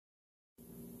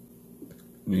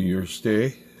New Year's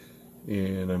Day,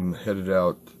 and I'm headed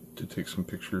out to take some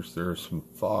pictures. There is some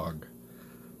fog,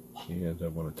 and I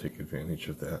want to take advantage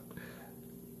of that.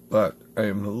 But I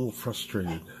am a little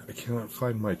frustrated. I cannot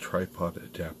find my tripod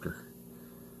adapter.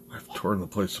 I've torn the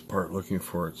place apart looking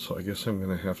for it, so I guess I'm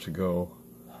going to have to go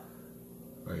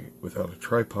without a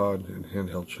tripod and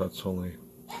handheld shots only.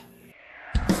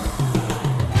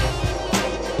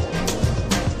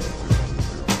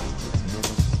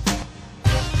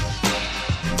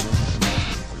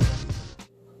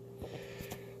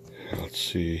 Let's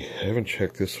see, I haven't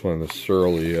checked this one as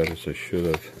thoroughly yet as I should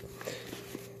have.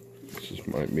 This is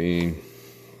my main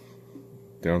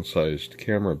downsized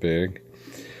camera bag.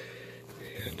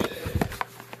 And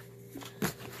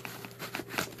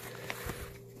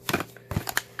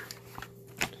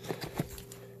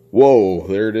whoa,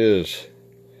 there it is.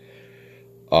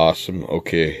 Awesome.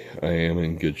 Okay, I am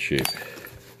in good shape.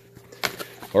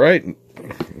 Alright,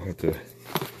 I'll have to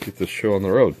get this show on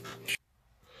the road.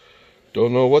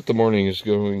 Don't know what the morning is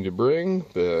going to bring,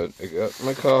 but I got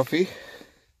my coffee.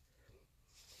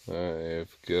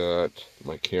 I've got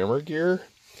my camera gear.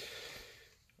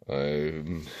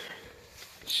 I'm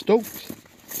stoked.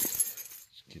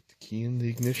 Let's get the key in the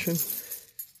ignition.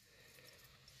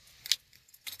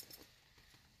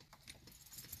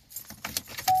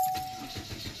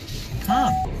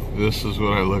 Tom. This is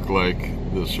what I look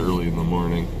like this early in the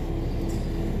morning.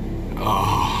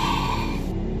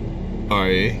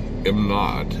 I am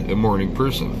not a morning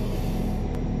person,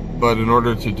 but in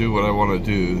order to do what I want to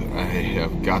do, I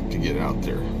have got to get out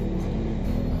there.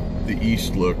 The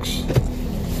east looks,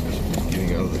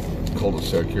 getting out of the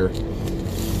cul-de-sac here,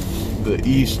 the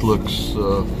east looks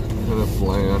kind of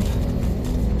bland.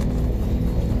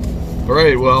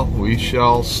 Alright, well, we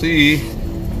shall see.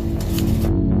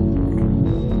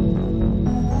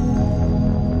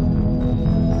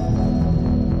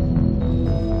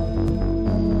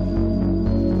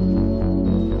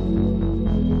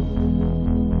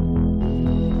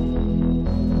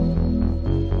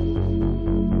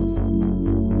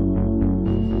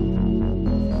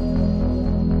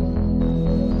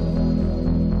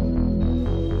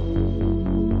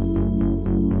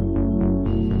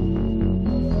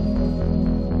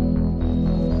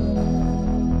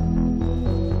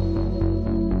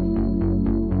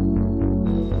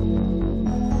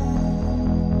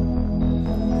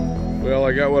 Well,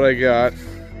 I got what I got.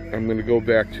 I'm going to go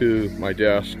back to my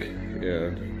desk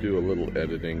and do a little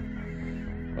editing.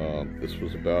 This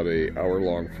was about an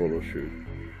hour-long photo shoot.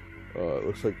 It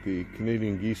looks like the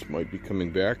Canadian geese might be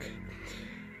coming back,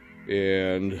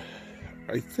 and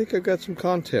I think I've got some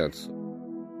content.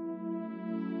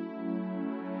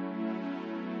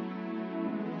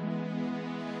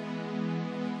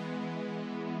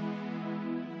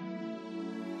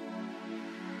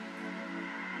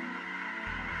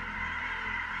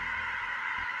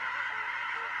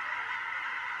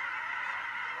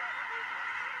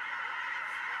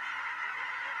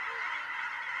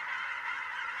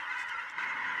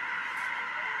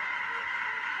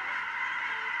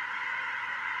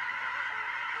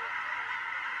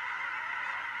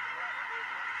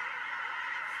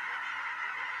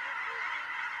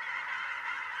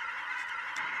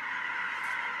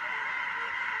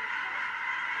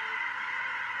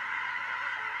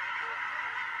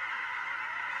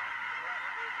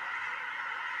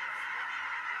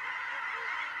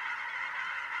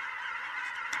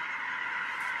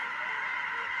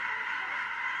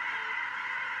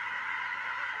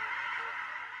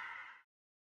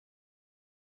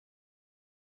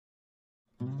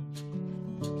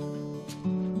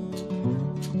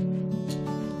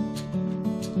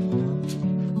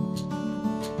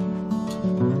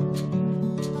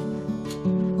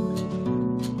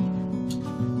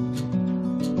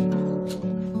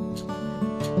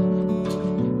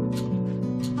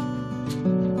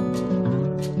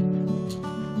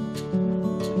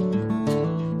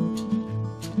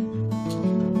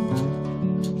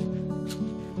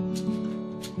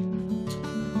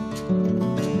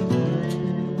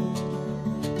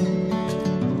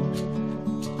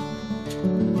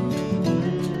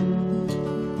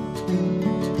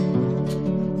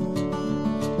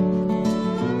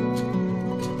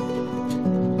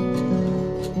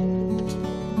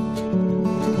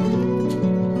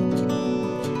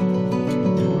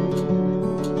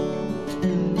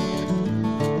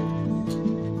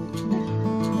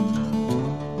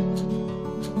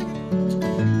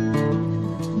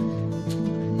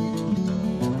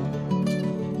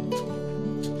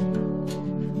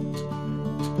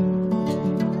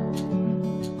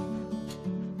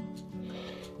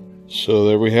 So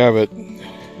there we have it.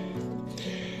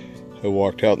 I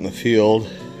walked out in the field,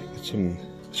 got some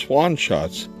swan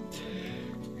shots.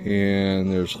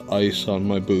 And there's ice on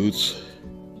my boots.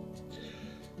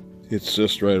 It's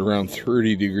just right around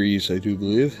 30 degrees, I do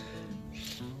believe.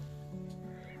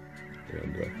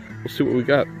 And we'll see what we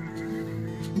got.